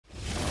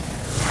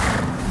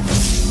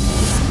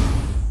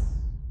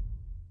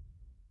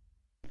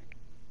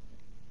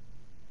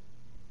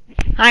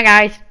Hi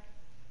guys.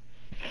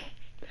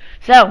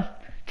 So,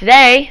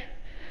 today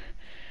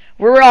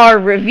we are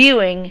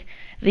reviewing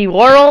the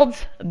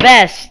world's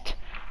best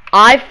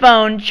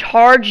iPhone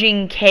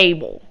charging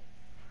cable.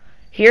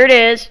 Here it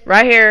is,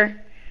 right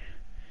here.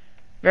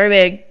 Very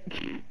big.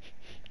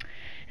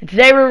 And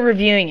today we're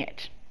reviewing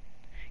it.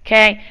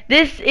 Okay?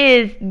 This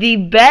is the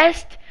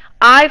best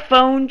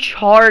iPhone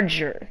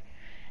charger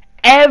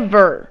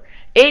ever.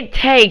 It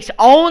takes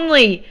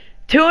only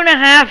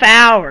 2.5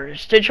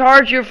 hours to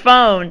charge your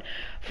phone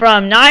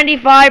from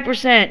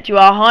 95% to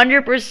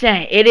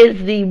 100%. It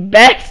is the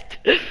best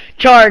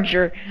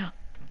charger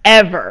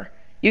ever.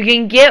 You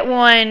can get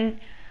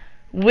one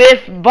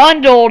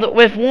bundled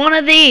with one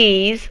of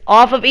these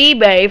off of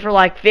eBay for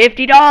like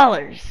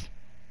 $50.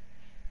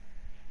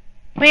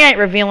 We ain't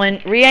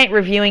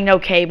reviewing no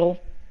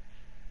cable.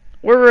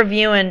 We're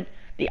reviewing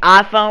the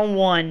iPhone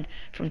 1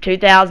 from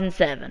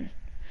 2007.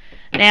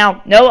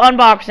 Now, no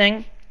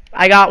unboxing.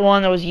 I got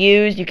one that was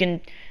used.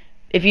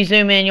 If you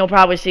zoom in, you'll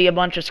probably see a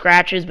bunch of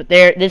scratches, but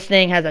this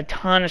thing has a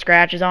ton of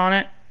scratches on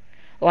it.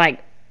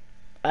 Like,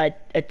 a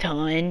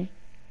ton.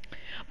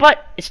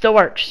 But it still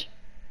works.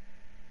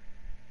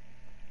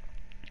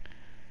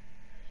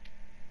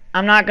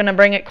 I'm not going to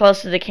bring it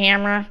close to the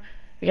camera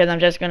because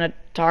I'm just going to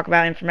talk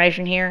about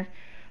information here.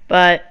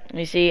 But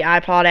you see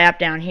iPod app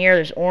down here.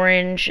 There's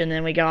orange, and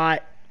then we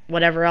got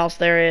whatever else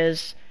there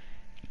is.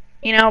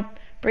 You know,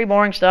 pretty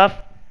boring stuff.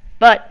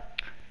 But,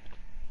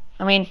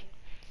 I mean,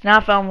 it's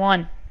an iPhone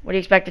 1. What do you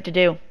expect it to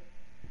do?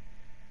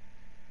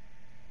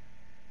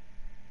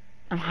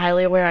 I'm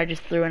highly aware I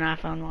just threw an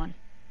iPhone 1.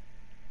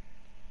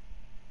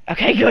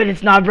 Okay, good,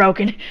 it's not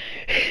broken.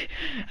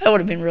 I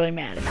would have been really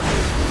mad about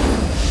it.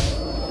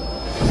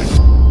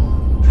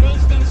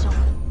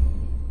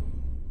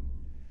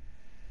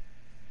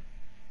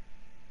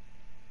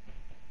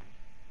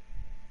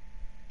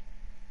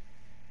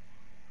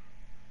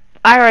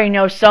 I already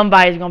know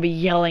somebody's going to be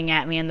yelling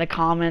at me in the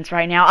comments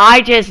right now.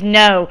 I just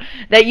know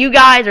that you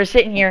guys are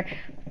sitting here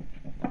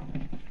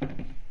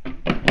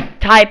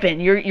typing.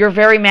 You're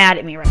very mad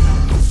at me right now.